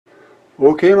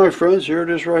Okay, my friends, here it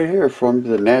is right here from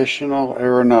the National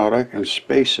Aeronautic and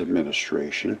Space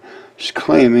Administration. It's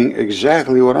claiming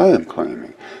exactly what I am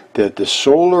claiming, that the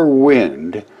solar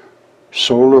wind,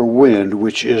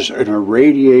 which is an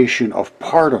irradiation of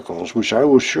particles, which I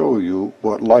will show you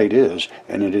what light is,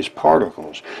 and it is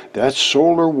particles. That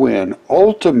solar wind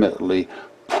ultimately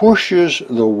pushes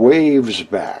the waves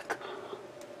back.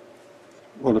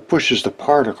 Well, it pushes the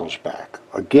particles back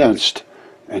against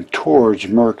and towards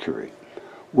Mercury,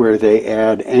 where they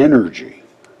add energy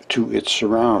to its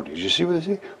surroundings. You see what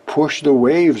they say? Push the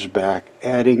waves back,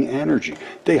 adding energy.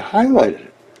 They highlighted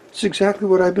it. It's exactly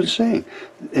what I've been saying.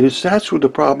 And that's what the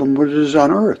problem with it is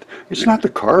on Earth. It's not the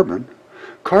carbon.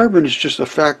 Carbon is just a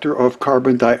factor of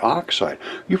carbon dioxide.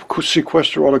 You could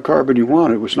sequester all the carbon you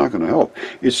want, it was not going to help.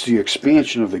 It's the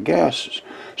expansion of the gases.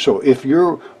 So if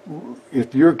your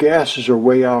gases are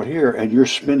way out here and you're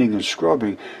spinning and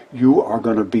scrubbing, you are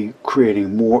going to be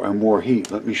creating more and more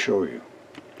heat. Let me show you.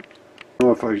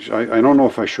 I don't know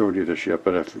if I showed you this yet,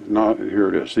 but if not, here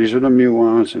it is. These are the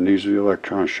muons and these are the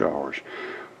electron showers.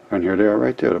 And here they are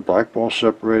right there. The black ball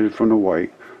separated from the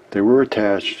white. They were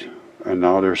attached and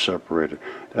now they're separated.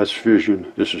 That's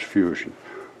fission, this is fusion.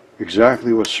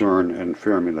 Exactly what CERN and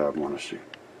Fermilab want to see.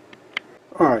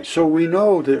 Alright, so we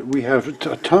know that we have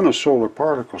a ton of solar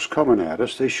particles coming at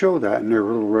us. They show that in their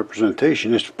little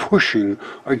representation. It's pushing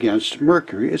against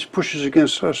Mercury. It pushes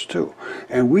against us too.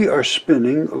 And we are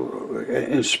spinning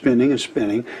and spinning and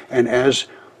spinning. And as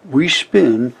we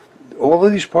spin, all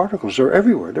of these particles are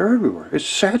everywhere. They're everywhere. It's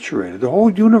saturated. The whole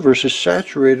universe is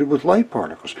saturated with light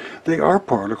particles. They are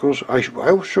particles. I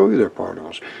will show you they're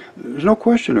particles. There's no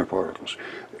question they're particles.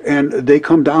 And they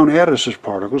come down at us as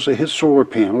particles. They hit solar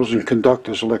panels and conduct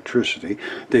as electricity.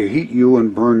 They heat you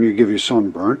and burn you, give you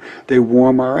sunburn. They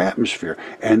warm our atmosphere.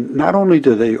 And not only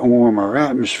do they warm our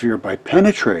atmosphere by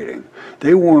penetrating,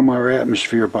 they warm our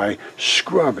atmosphere by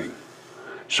scrubbing.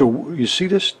 So you see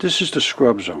this? This is the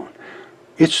scrub zone.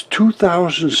 It's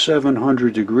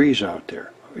 2,700 degrees out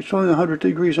there. It's only 100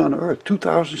 degrees on the Earth.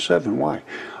 2007. Why?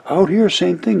 Out here,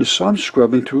 same thing. The sun's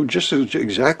scrubbing through just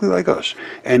exactly like us.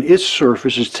 And its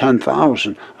surface is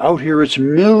 10,000. Out here, it's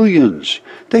millions.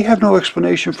 They have no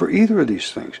explanation for either of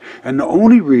these things. And the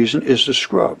only reason is the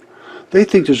scrub. They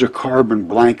think there's a carbon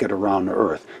blanket around the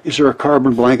Earth. Is there a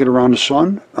carbon blanket around the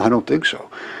sun? I don't think so.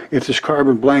 If there's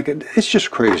carbon blanket, it's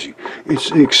just crazy. It's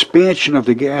the expansion of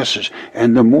the gases.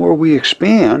 And the more we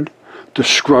expand, the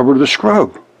scrubber the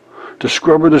scrub. The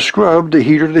scrubber the scrub, the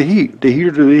heater the heat. The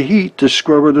heater the heat, the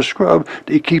scrubber the scrub.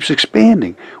 It keeps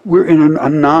expanding. We're in a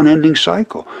non-ending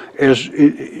cycle. As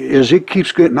it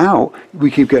keeps getting out,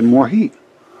 we keep getting more heat.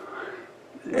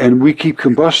 And we keep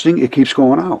combusting, it keeps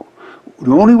going out.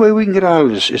 The only way we can get out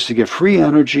of this is to get free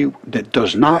energy that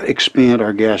does not expand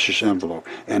our gaseous envelope.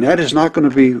 And that is not going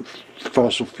to be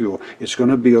fossil fuel. It's going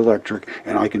to be electric.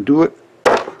 And I can do it,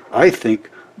 I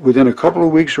think, within a couple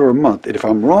of weeks or a month. And if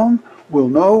I'm wrong, we'll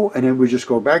know, and then we just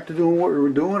go back to doing what we were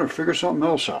doing or figure something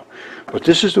else out. But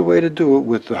this is the way to do it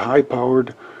with the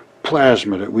high-powered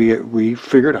plasma that we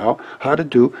figured out how to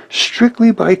do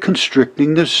strictly by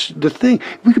constricting the thing.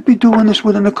 We could be doing this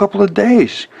within a couple of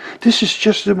days. This is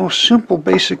just the most simple,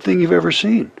 basic thing you've ever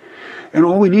seen. And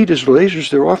all we need is lasers.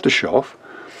 They're off the shelf.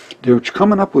 They're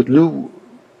coming up with new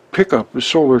pickup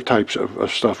solar types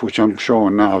of stuff, which I'm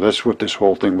showing now. That's what this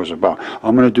whole thing was about.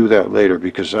 I'm going to do that later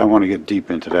because I want to get deep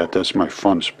into that. That's my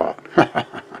fun spot.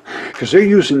 Because they're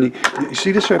using you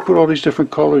see this? I put all these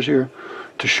different colors here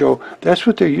to show that's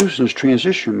what they're using as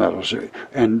transition metals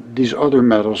and these other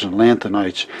metals and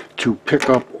lanthanides to pick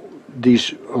up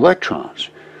these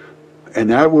electrons, and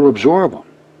that will absorb them.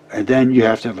 And then you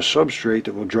have to have a substrate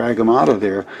that will drag them out of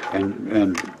there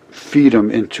and feed them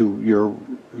into your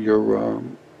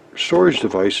storage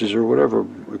devices or whatever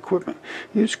equipment.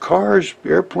 It's cars,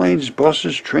 airplanes,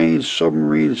 buses, trains,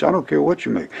 submarines, I don't care what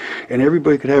you make. And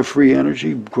everybody could have free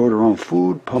energy, grow their own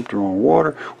food, pump their own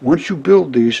water. Once you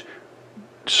build these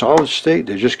solid state,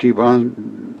 they just keep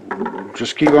on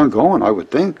going, I would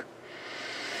think.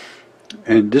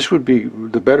 And this would be,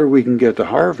 the better we can get the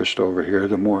harvest over here,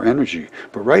 the more energy.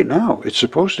 But right now, it's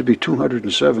supposed to be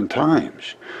 207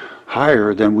 times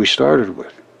higher than we started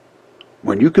with.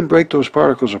 When you can break those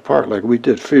particles apart like we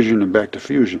did, fission and back to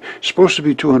fusion, it's supposed to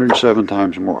be 207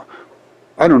 times more.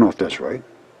 I don't know if that's right,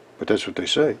 but that's what they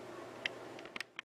say.